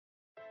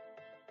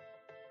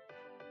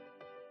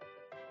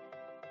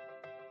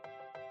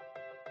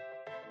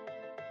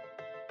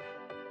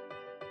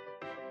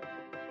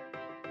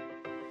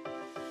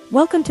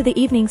Welcome to the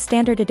Evening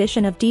Standard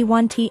edition of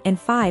D1T in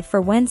 5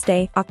 for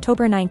Wednesday,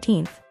 October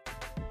 19th.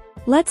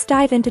 Let's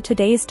dive into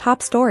today's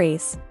top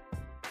stories.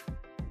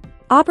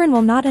 Auburn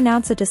will not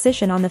announce a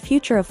decision on the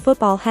future of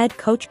football head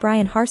coach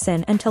Bryan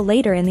Harsin until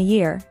later in the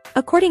year,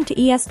 according to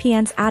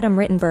ESPN's Adam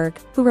Rittenberg,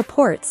 who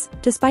reports,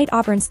 despite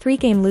Auburn's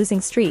three-game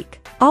losing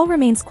streak, all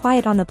remains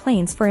quiet on the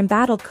Plains for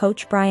embattled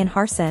coach Bryan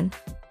Harsin.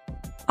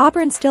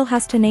 Auburn still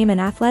has to name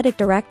an athletic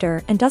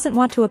director and doesn't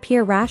want to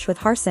appear rash with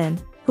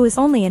Harsin, who is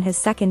only in his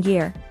second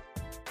year.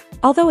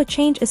 Although a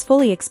change is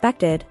fully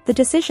expected, the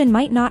decision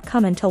might not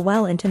come until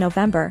well into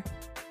November.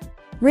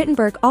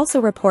 Rittenberg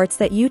also reports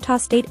that Utah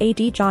State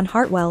AD John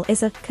Hartwell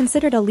is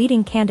considered a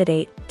leading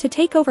candidate to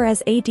take over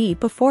as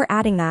AD, before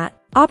adding that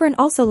Auburn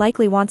also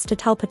likely wants to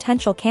tell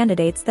potential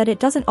candidates that it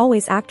doesn't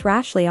always act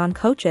rashly on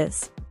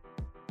coaches.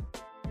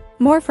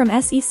 More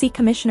from SEC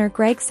Commissioner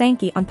Greg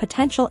Sankey on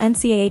potential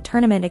NCAA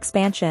tournament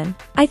expansion.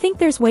 I think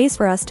there's ways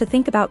for us to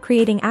think about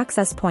creating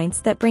access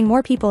points that bring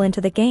more people into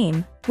the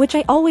game, which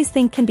I always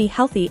think can be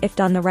healthy if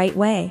done the right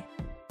way.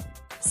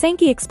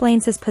 Sankey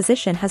explains his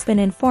position has been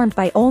informed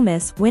by Ole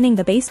Miss winning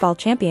the baseball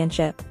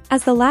championship,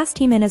 as the last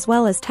team in, as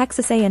well as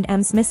Texas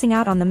A&M's missing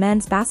out on the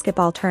men's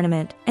basketball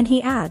tournament, and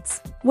he adds,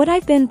 "What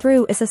I've been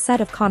through is a set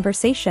of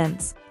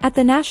conversations at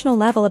the national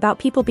level about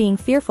people being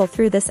fearful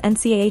through this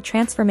NCAA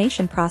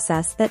transformation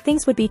process that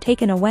things would be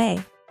taken away.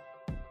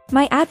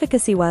 My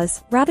advocacy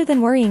was, rather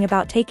than worrying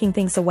about taking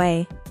things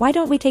away, why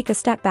don't we take a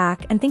step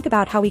back and think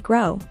about how we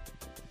grow?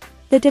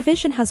 The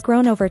division has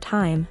grown over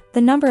time,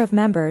 the number of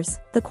members,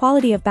 the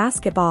quality of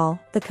basketball,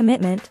 the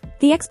commitment,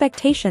 the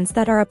expectations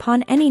that are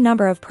upon any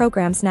number of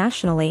programs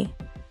nationally.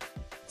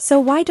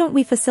 So why don't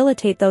we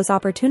facilitate those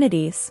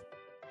opportunities?"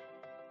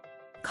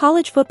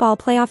 College Football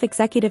Playoff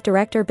Executive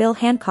Director Bill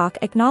Hancock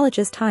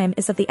acknowledges time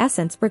is of the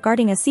essence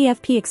regarding a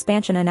CFP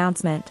expansion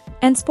announcement,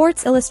 and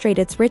Sports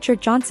Illustrated's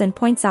Richard Johnson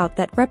points out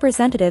that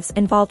representatives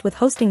involved with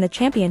hosting the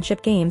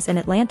championship games in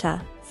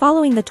Atlanta,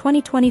 following the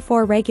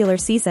 2024 regular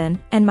season,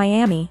 and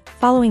Miami,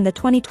 following the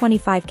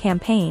 2025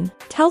 campaign,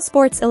 tell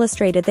Sports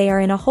Illustrated they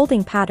are in a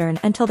holding pattern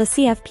until the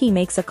CFP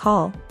makes a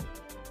call.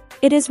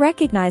 It is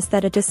recognized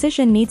that a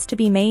decision needs to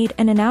be made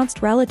and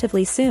announced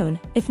relatively soon,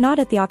 if not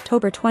at the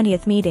October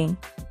 20th meeting.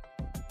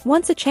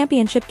 Once a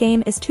championship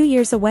game is 2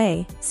 years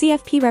away,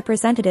 CFP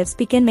representatives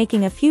begin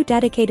making a few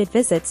dedicated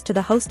visits to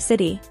the host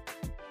city.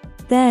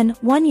 Then,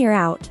 1 year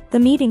out, the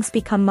meetings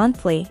become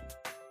monthly.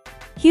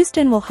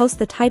 Houston will host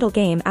the title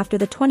game after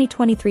the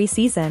 2023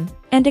 season,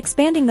 and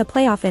expanding the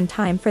playoff in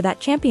time for that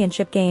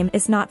championship game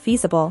is not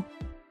feasible.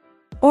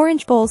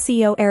 Orange Bowl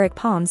CEO Eric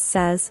Palms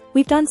says,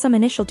 "We've done some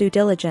initial due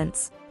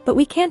diligence, but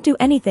we can't do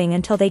anything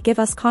until they give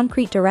us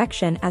concrete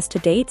direction as to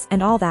dates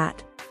and all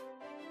that.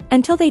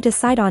 Until they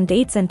decide on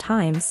dates and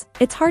times,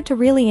 it's hard to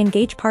really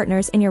engage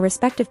partners in your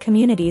respective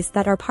communities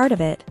that are part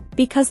of it,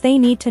 because they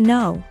need to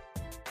know."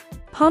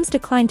 Palms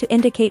declined to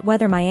indicate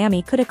whether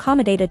Miami could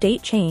accommodate a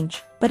date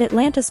change, but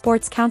Atlanta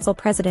Sports Council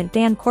President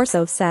Dan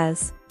Corso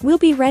says, "We'll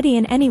be ready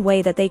in any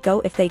way that they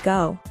go if they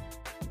go."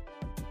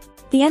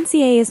 The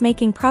NCAA is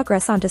making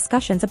progress on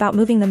discussions about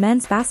moving the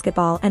men's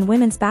basketball and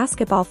women's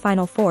basketball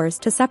Final Fours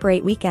to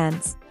separate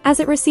weekends, as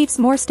it receives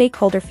more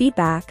stakeholder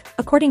feedback,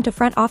 according to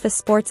Front Office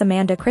Sports'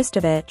 Amanda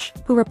Kristovich,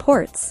 who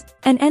reports,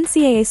 an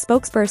NCAA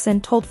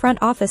spokesperson told Front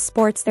Office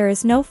Sports there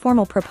is no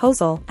formal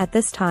proposal at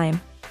this time.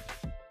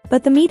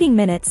 But the meeting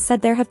minutes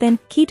said there have been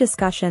key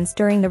discussions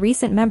during the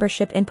recent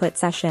membership input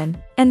session,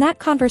 and that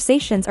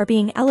conversations are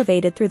being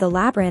elevated through the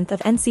labyrinth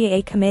of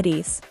NCAA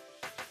committees.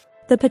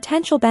 The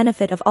potential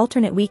benefit of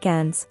alternate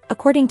weekends,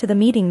 according to the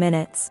meeting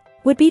minutes,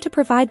 would be to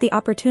provide the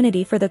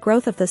opportunity for the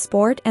growth of the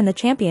sport and the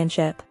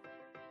championship.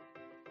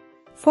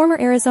 Former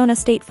Arizona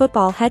State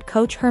football head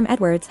coach Herm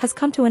Edwards has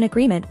come to an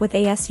agreement with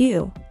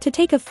ASU to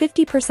take a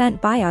 50%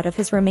 buyout of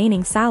his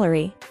remaining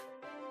salary.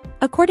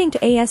 According to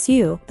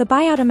ASU, the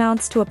buyout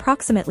amounts to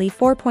approximately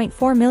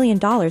 $4.4 million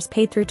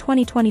paid through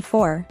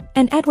 2024,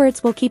 and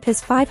Edwards will keep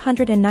his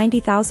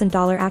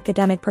 $590,000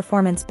 academic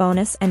performance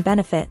bonus and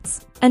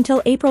benefits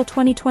until April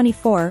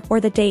 2024, or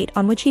the date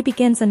on which he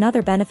begins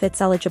another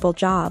benefits-eligible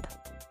job.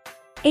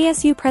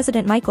 ASU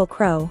President Michael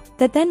Crow,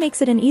 that then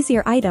makes it an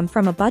easier item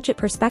from a budget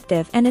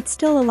perspective, and it's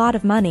still a lot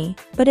of money,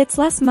 but it's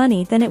less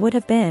money than it would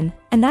have been,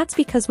 and that's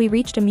because we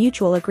reached a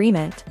mutual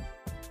agreement.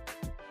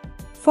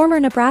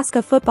 Former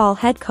Nebraska football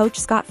head coach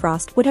Scott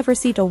Frost would have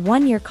received a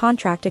 1-year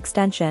contract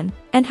extension,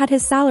 and had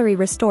his salary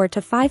restored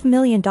to $5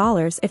 million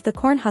if the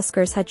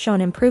Cornhuskers had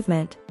shown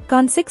improvement,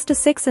 gone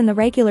 6-6 in the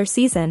regular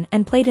season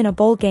and played in a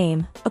bowl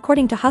game,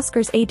 according to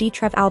Huskers AD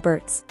Trev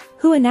Alberts,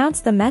 who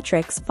announced the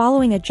metrics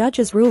following a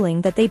judge's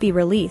ruling that they be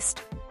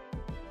released.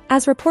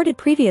 As reported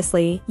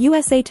previously,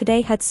 USA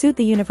Today had sued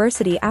the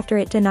university after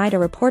it denied a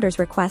reporter's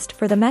request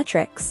for the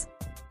metrics.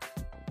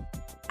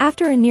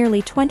 After a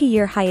nearly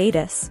 20-year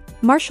hiatus,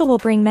 Marshall will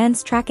bring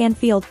men's track and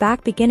field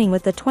back beginning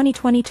with the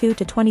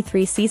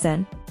 2022-23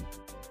 season.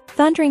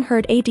 Thundering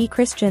Herd AD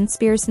Christian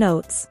Spears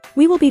notes,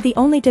 "We will be the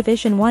only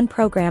Division I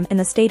program in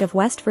the state of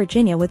West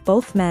Virginia with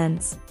both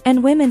men's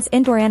and women's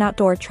indoor and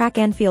outdoor track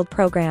and field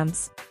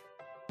programs."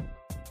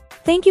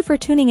 Thank you for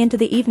tuning into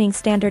the Evening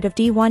Standard of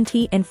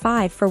D1T and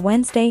 5 for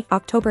Wednesday,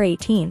 October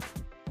 18th.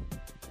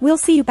 We'll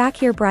see you back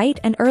here bright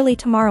and early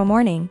tomorrow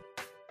morning.